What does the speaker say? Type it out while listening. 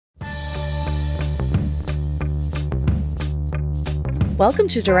Welcome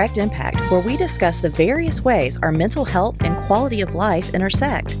to Direct Impact, where we discuss the various ways our mental health and quality of life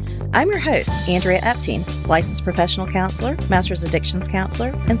intersect. I'm your host, Andrea Epting, licensed professional counselor, master's addictions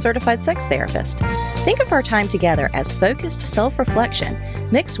counselor, and certified sex therapist. Think of our time together as focused self-reflection,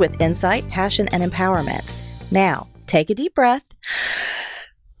 mixed with insight, passion, and empowerment. Now, take a deep breath.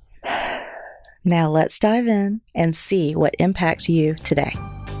 Now let's dive in and see what impacts you today.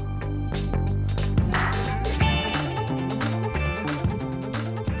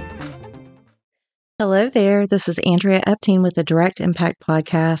 Hello there, this is Andrea Epting with the Direct Impact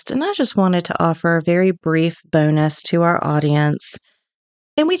Podcast, and I just wanted to offer a very brief bonus to our audience.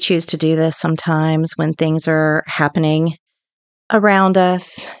 And we choose to do this sometimes when things are happening around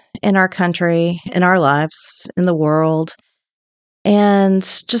us, in our country, in our lives, in the world, and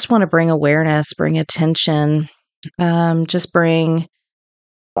just want to bring awareness, bring attention, just bring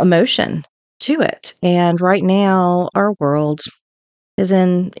emotion to it. And right now, our world is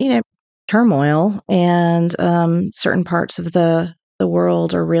in, turmoil, and certain parts of the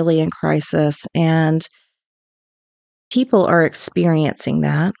world are really in crisis, and people are experiencing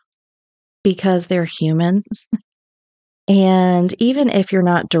that because they're human. And even if you're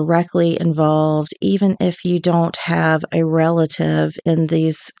not directly involved, even if you don't have a relative in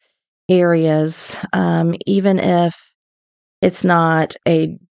these areas, even if it's not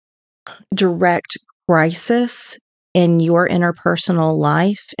a direct crisis in your interpersonal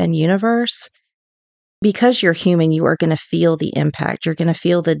life and universe, because you're human, you are going to feel the impact. You're going to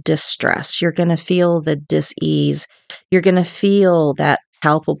feel the distress. You're going to feel the dis-ease. You're going to feel that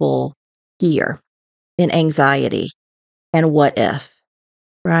palpable fear and anxiety and what if,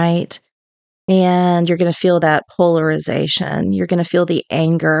 right? And you're going to feel that polarization. You're going to feel the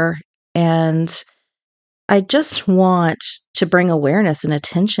anger. And I just want to bring awareness and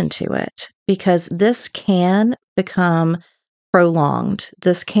attention to it, because this can become prolonged.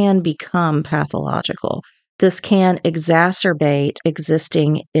 This can become pathological. This can exacerbate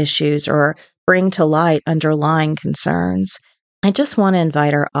existing issues or bring to light underlying concerns. I just want to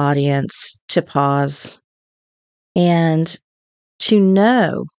invite our audience to pause and to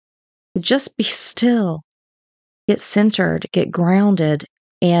know, just be still, get centered, get grounded,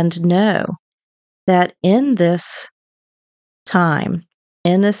 and know that in this time,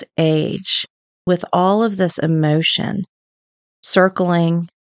 in this age, with all of this emotion circling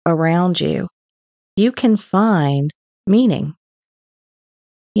around you, you can find meaning.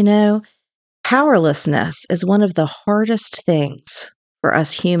 Powerlessness is one of the hardest things for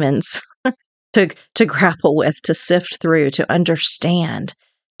us humans to grapple with, to sift through, to understand.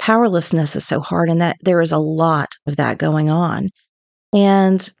 Powerlessness is so hard, and that there is a lot of that going on.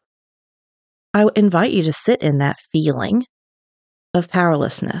 And I invite you to sit in that feeling of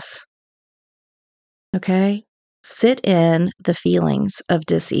powerlessness. Okay? Sit in the feelings of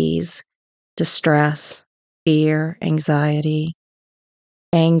dis-ease, distress, fear, anxiety,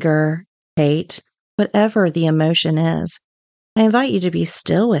 anger, hate, whatever the emotion is. I invite you to be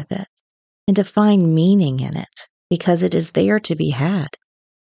still with it and to find meaning in it, because it is there to be had.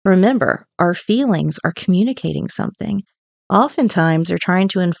 Remember, our feelings are communicating something. Oftentimes, they're trying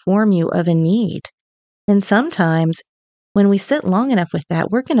to inform you of a need. And sometimes, when we sit long enough with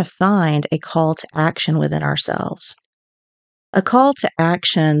that, we're going to find a call to action within ourselves. A call to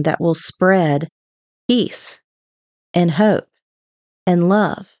action that will spread peace and hope and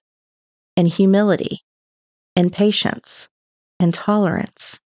love and humility and patience and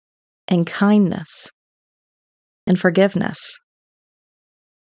tolerance and kindness and forgiveness.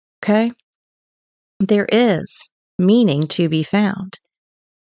 Okay? There is meaning to be found.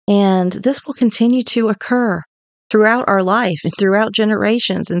 And this will continue to occur throughout our life and throughout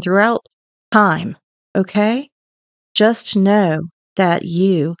generations and throughout time. Okay? Just know that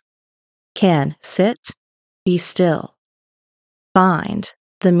you can sit, be still, find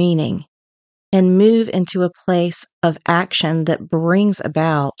the meaning, and move into a place of action that brings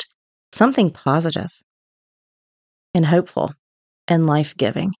about something positive and hopeful and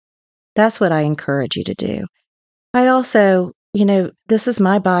life-giving. That's what I encourage you to do. I also, this is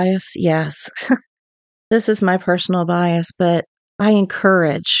my bias. Yes, this is my personal bias, but I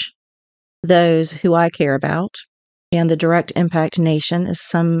encourage those who I care about, and the Direct Impact Nation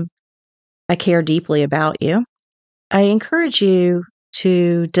is I care deeply about you. I encourage you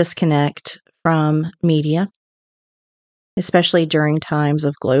to disconnect from media, especially during times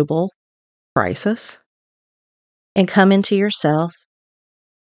of global crisis, and come into yourself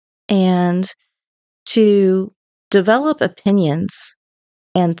and to develop opinions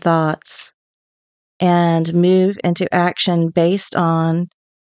and thoughts and move into action based on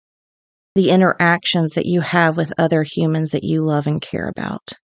the interactions that you have with other humans that you love and care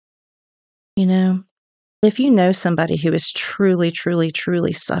about. You know, if you know somebody who is truly, truly,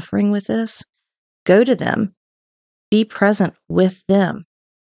 truly suffering with this, go to them, be present with them.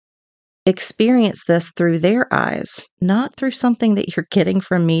 Experience this through their eyes, not through something that you're getting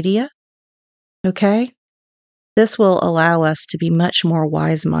from media. Okay? This will allow us to be much more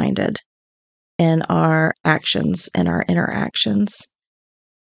wise-minded in our actions and our interactions.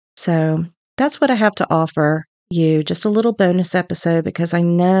 So that's what I have to offer you, just a little bonus episode, because I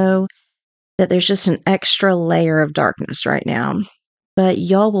know that there's just an extra layer of darkness right now. But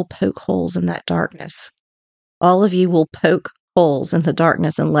y'all will poke holes in that darkness. All of you will poke holes in the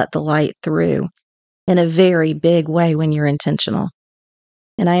darkness and let the light through in a very big way when you're intentional.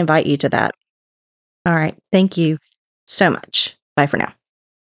 And I invite you to that. All right. Thank you so much. Bye for now.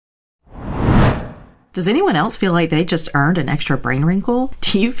 Does anyone else feel like they just earned an extra brain wrinkle?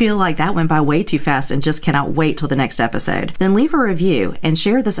 Do you feel like that went by way too fast and just cannot wait till the next episode? Then leave a review and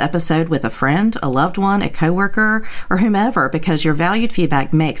share this episode with a friend, a loved one, a coworker, or whomever, because your valued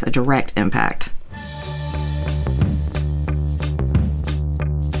feedback makes a direct impact.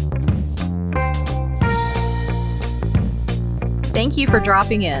 Thank you for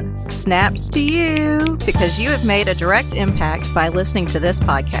dropping in. Snaps to you, because you have made a direct impact by listening to this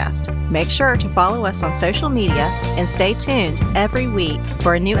podcast. Make sure to follow us on social media and stay tuned every week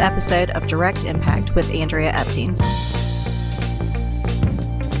for a new episode of Direct Impact with Andrea Epting.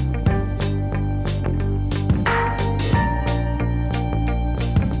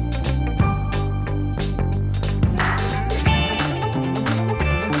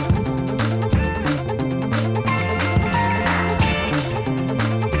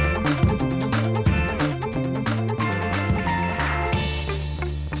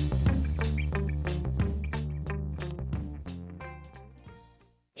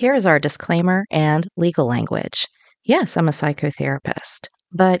 Here is our disclaimer and legal language. Yes, I'm a psychotherapist,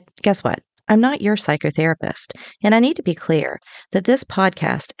 but guess what? I'm not your psychotherapist, and I need to be clear that this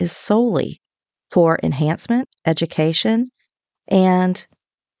podcast is solely for enhancement, education, and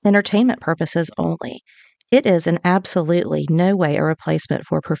entertainment purposes only. It is in absolutely no way a replacement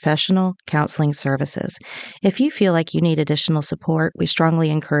for professional counseling services. If you feel like you need additional support, we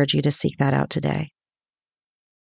strongly encourage you to seek that out today.